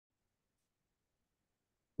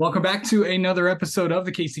Welcome back to another episode of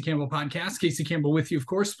the Casey Campbell Podcast. Casey Campbell with you, of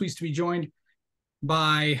course. Pleased to be joined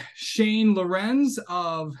by Shane Lorenz,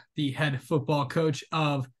 of the head football coach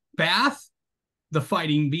of Bath, the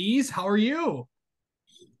Fighting Bees. How are you?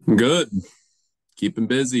 Good. Keeping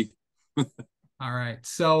busy. All right.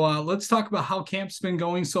 So let's talk about how camp's been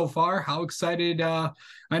going so far. How excited, and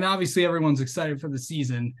obviously everyone's excited for the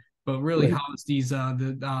season, but really Right.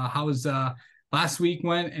 how is last week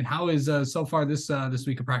went, and how is so far this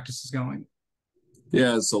week of practice is going?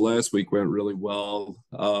 Yeah, so last week went really well.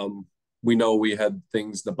 We know we had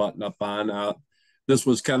things to button up on. This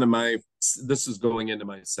was kind of this is going into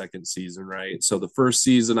my second season, right? So the first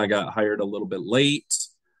season I got hired a little bit late,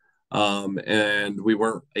 and we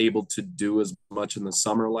weren't able to do as much in the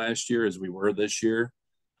summer last year as we were this year.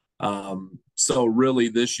 So really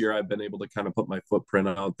this year I've been able to kind of put my footprint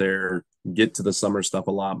out there, get to the summer stuff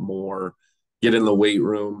a lot more, get in the weight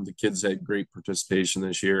room. The kids had great participation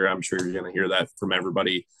this year. I'm sure you're going to hear that from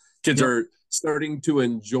everybody. Kids Yep. are starting to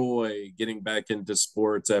enjoy getting back into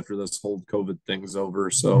sports after this whole COVID thing's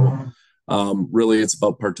over. So really it's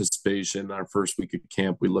about participation. Our first week of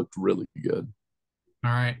camp, we looked really good.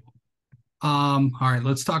 All right. All right,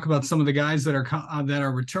 let's talk about some of the guys that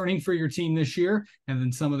are returning for your team this year, and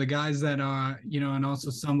then some of the guys that are, and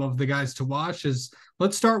also some of the guys to watch.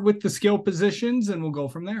 Let's start with the skill positions, and we'll go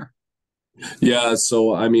from there. Yeah,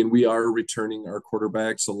 so I mean, we are returning our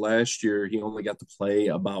quarterback. So last year, he only got to play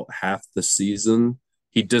about half the season.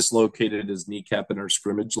 He dislocated his kneecap in our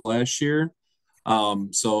scrimmage last year.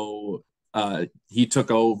 He took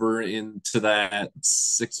over into that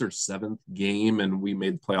sixth or seventh game, and we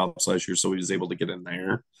made the playoffs last year, so he was able to get in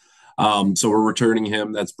there. So we're returning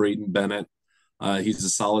him. That's Braden Bennett. He's a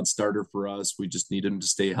solid starter for us. We just need him to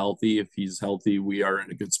stay healthy. If he's healthy, we are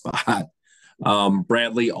in a good spot.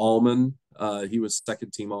 Bradley Allman, he was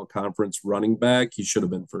second team all conference running back. He should have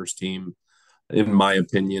been first team, in my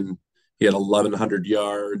opinion. He had 1,100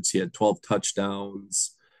 yards, he had 12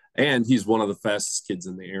 touchdowns, and he's one of the fastest kids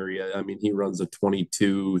in the area. I mean, he runs a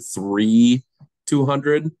 22-3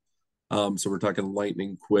 200. So we're talking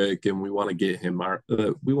lightning quick, and we want to get him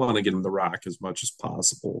the rock as much as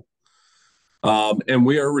possible. And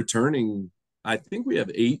we are returning. I think we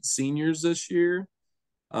have 8 seniors this year.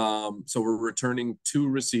 So we're returning 2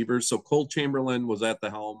 receivers. So Cole Chamberlain was at the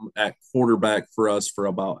helm at quarterback for us for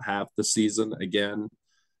about half the season. Again,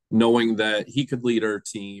 knowing that he could lead our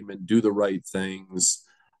team and do the right things.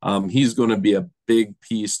 He's going to be a big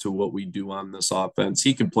piece to what we do on this offense.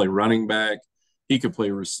 He can play running back. He could play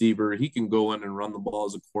receiver. He can go in and run the ball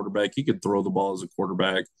as a quarterback. He could throw the ball as a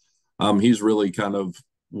quarterback. He's really kind of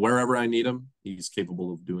wherever I need him, he's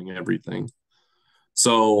capable of doing everything.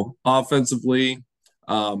 So offensively,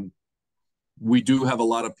 um, we do have a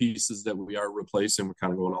lot of pieces that we are replacing. We're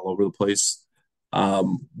kind of going all over the place. I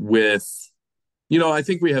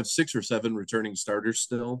think we have 6 or 7 returning starters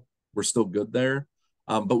still. We're still good there.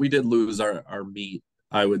 But we did lose our meat,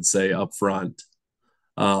 I would say, up front.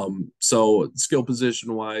 So skill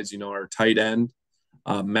position wise, our tight end,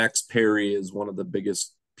 Max Perry is one of the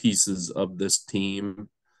biggest pieces of this team.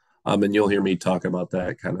 And you'll hear me talk about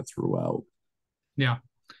that kind of throughout. Yeah.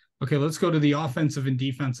 Okay, let's go to the offensive and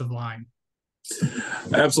defensive line.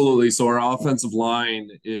 Absolutely. So our offensive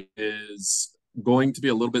line is going to be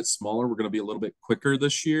a little bit smaller. We're going to be a little bit quicker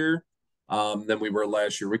this year than we were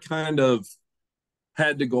last year. We kind of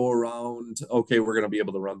had to go around, okay, we're going to be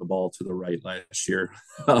able to run the ball to the right last year.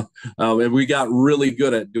 And we got really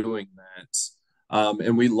good at doing that.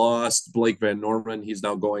 And we lost Blake Van Norman. He's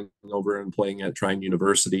now going over and playing at Trine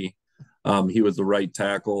University. He was the right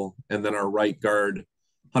tackle. And then our right guard,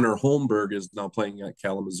 Hunter Holmberg, is now playing at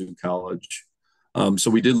Kalamazoo College. So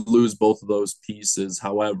we did lose both of those pieces.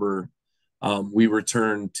 However, we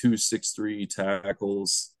returned 2 6'3"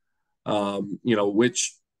 tackles,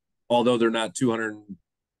 which, although they're not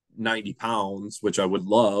 290 pounds, which I would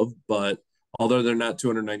love, but although they're not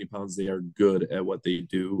 290 pounds, they are good at what they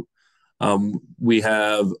do. We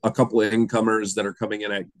have a couple of incomers that are coming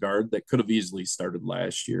in at guard that could have easily started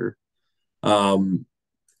last year.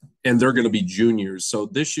 And they're going to be juniors. So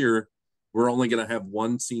this year, we're only going to have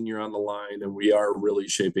 1 senior on the line, and we're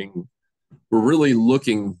really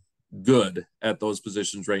looking good at those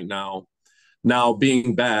positions right now. Now,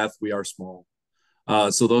 being Bath, we are small.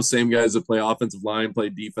 So those same guys that play offensive line, play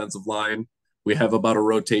defensive line. We have about a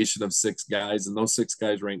rotation of 6 guys, and those 6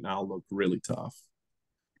 guys right now look really tough.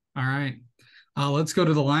 All right. Let's go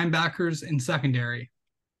to the linebackers and secondary.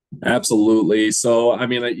 Absolutely. So, I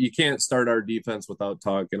mean, you can't start our defense without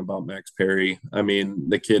talking about Max Perry. I mean,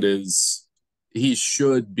 the kid he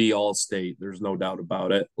should be all state. There's no doubt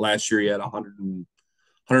about it. Last year, he had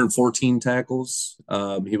 114 tackles.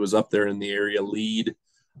 He was up there in the area lead,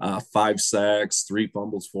 5 sacks, 3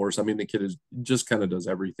 fumbles for us. I mean, the kid is just kind of does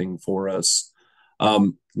everything for us.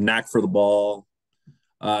 Knack for the ball.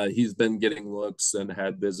 He's been getting looks and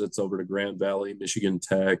had visits over to Grand Valley, Michigan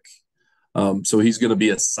Tech. So he's going to be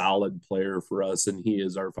a solid player for us, and he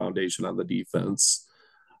is our foundation on the defense.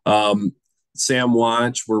 Sam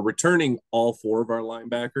Watch, we're returning all 4 of our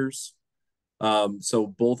linebackers. So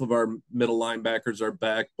both of our middle linebackers are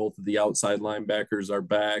back. Both of the outside linebackers are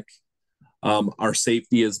back. Our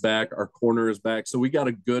safety is back. Our corner is back. So we got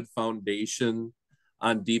a good foundation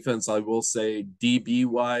on defense. I will say DB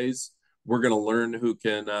wise, we're going to learn who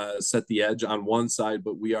can set the edge on one side,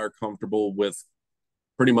 but we are comfortable with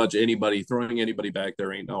pretty much anybody throwing anybody back there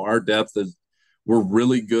right now. Our depth is, we're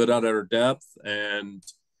really good at our depth. And,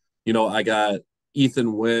 I got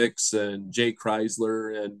Ethan Wicks and Jay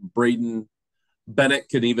Chrysler and Braden Bennett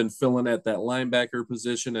can even fill in at that linebacker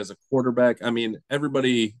position as a quarterback. I mean,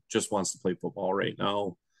 everybody just wants to play football right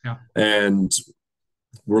now. Yeah. And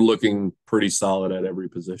we're looking pretty solid at every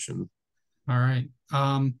position. All right.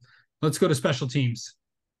 Let's go to special teams.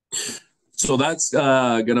 So that's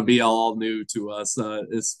going to be all new to us.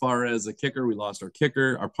 As far as a kicker, we lost our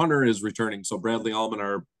kicker. Our punter is returning. So Bradley Allman,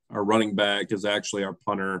 our running back, is actually our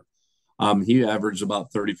punter. He averaged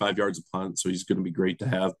about 35 yards a punt, so he's going to be great to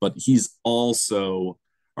have. But he's also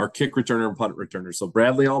our kick returner and punt returner. So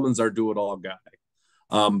Bradley Allman's our do-it-all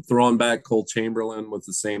guy. Throwing back Cole Chamberlain with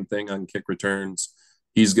the same thing on kick returns.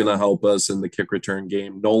 He's going to help us in the kick return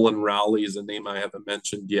game. Nolan Rowley is a name I haven't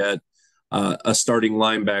mentioned yet. A starting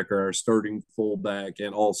linebacker, a starting fullback,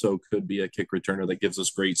 and also could be a kick returner that gives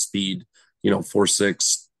us great speed,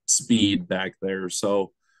 4.6 speed back there.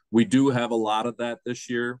 So we do have a lot of that this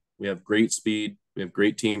year. We have great speed. We have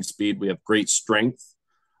great team speed. We have great strength.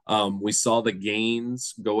 We saw the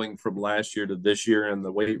gains going from last year to this year in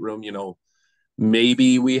the weight room.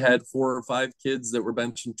 Maybe we had 4 or 5 kids that were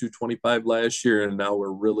benching 225 last year, and now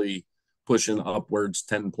we're really pushing upwards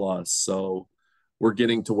 10 plus. So we're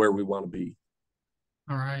getting to where we want to be.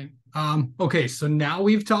 All right. Okay, so now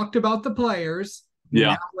we've talked about the players.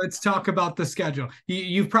 Yeah. Now let's talk about the schedule.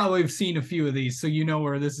 You've probably seen a few of these, so you know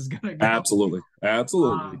where this is going to go. Absolutely.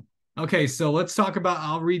 Okay, so let's talk about,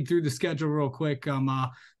 I'll read through the schedule real quick.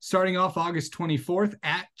 Starting off August 24th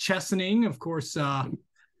at Chesaning, of course, and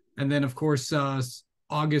then, of course, August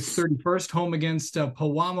 31st, home against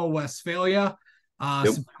Pewamo, Westphalia.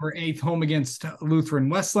 September 8th, home against Lutheran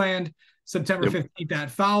Westland. September 15th at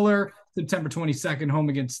Fowler. September 22nd, home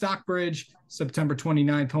against Stockbridge. September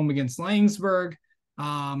 29th, home against Langsburg.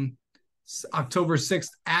 October 6th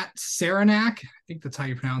at Saranac. I think that's how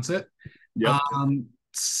you pronounce it. Yep.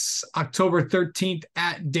 October 13th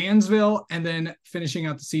at Dansville, and then finishing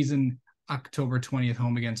out the season October 20th,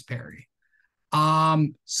 home against Perry.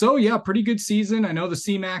 So yeah, pretty good season. I know the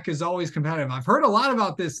CMAC is always competitive. I've heard a lot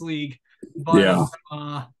about this league, but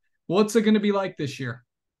what's it going to be like this year?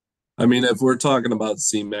 I mean, if we're talking about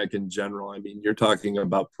CMAC in general, I mean, you're talking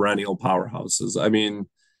about perennial powerhouses. I mean,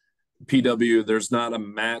 PW, there's not a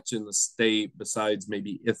match in the state besides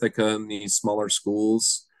maybe Ithaca and these smaller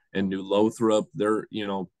schools and New Lothrop. They're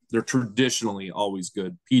traditionally always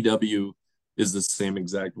good. PW is the same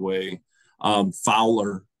exact way.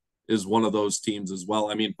 Fowler is one of those teams as well.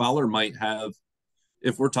 I mean, Fowler might have,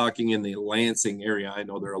 if we're talking in the Lansing area, I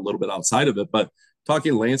know they're a little bit outside of it, but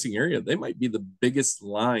talking Lansing area, they might be the biggest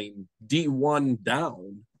line D1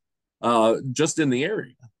 down just in the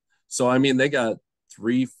area. So, I mean, they got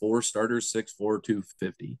 3-4 starters, 6'4",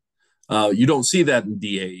 250. You don't see that in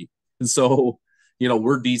D8. And so,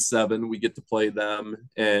 we're D7. We get to play them,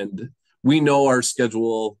 and we know our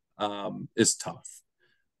schedule is tough.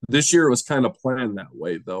 This year it was kind of planned that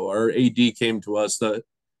way, though. Our AD came to us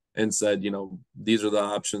and said, these are the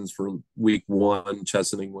options for week 1.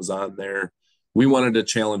 Chesaning was on there. We wanted to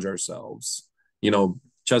challenge ourselves.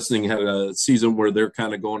 Chesaning had a season where they're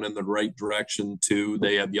kind of going in the right direction too.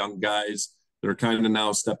 They have young guys that are kind of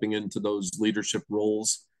now stepping into those leadership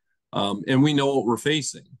roles. And we know what we're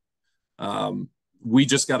facing. We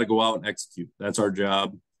just got to go out and execute. That's our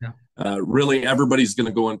job. Yeah. Really, everybody's going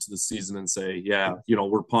to go into the season and say, yeah,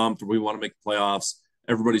 we're pumped. We want to make the playoffs.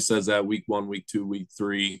 Everybody says that week 1, week 2, week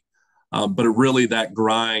 3. But really that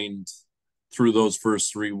grind through those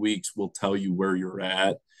first 3 weeks will tell you where you're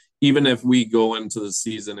at. Even if we go into the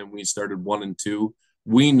season and we started 1-2,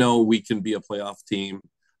 we know we can be a playoff team.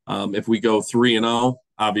 If we go 3-0,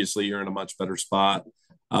 obviously you're in a much better spot.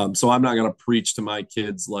 So I'm not going to preach to my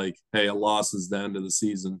kids like, hey, a loss is the end of the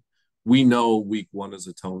season. We know week 1 is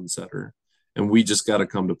a tone setter, and we just got to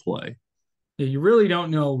come to play. Yeah, you really don't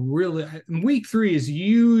know. Week 3 is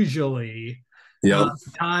usually Yep.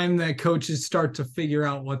 time that coaches start to figure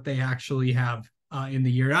out what they actually have in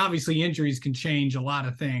the year. Obviously, injuries can change a lot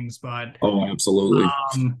of things, but Oh, absolutely.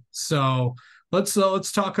 so let's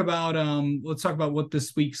talk about what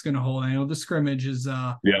this week's going to hold. I know the scrimmage is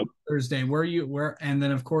Yep. Thursday. And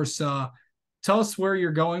then of course tell us where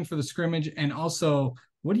you're going for the scrimmage, and also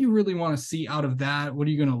what do you really want to see out of that? What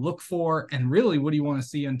are you going to look for, and really what do you want to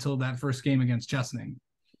see until that first game against Chesaning?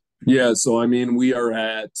 Yeah, so I mean, we are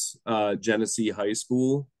at Genesee High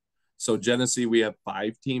School. So Genesee, we have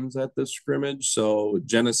 5 teams at this scrimmage. So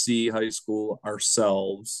Genesee High School,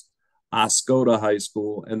 ourselves, Oscoda High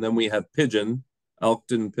School, and then we have Pigeon,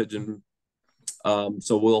 Elkton Pigeon.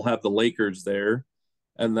 So we'll have the Lakers there,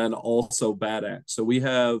 and then also Bad Axe. So we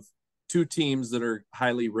have 2 teams that are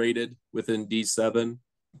highly rated within D7,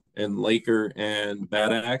 and Laker and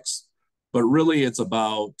Bad Axe. But really, it's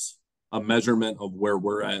about a measurement of where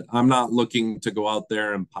we're at. I'm not looking to go out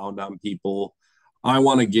there and pound on people. I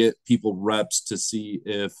want to get people reps to see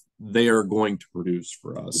if they are going to produce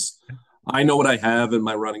for us. I know what I have in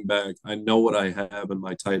my running back. I know what I have in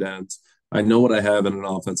my tight ends. I know what I have in an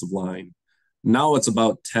offensive line. Now it's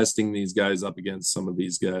about testing these guys up against some of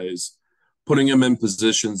these guys, putting them in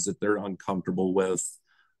positions that they're uncomfortable with.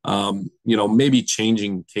 Maybe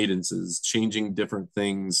changing cadences, changing different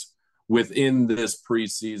things within this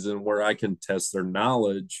preseason where I can test their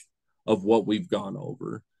knowledge of what we've gone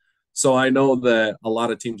over. So I know that a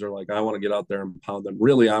lot of teams are like, I want to get out there and pound them.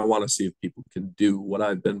 Really, I want to see if people can do what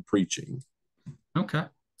I've been preaching. Okay.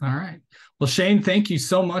 All right. Well, Shane, thank you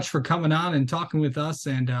so much for coming on and talking with us.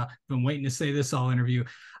 And been waiting to say this all interview.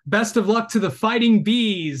 Best of luck to the Fighting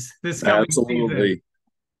Bees this coming season. Absolutely.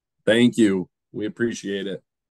 Thank you. We appreciate it.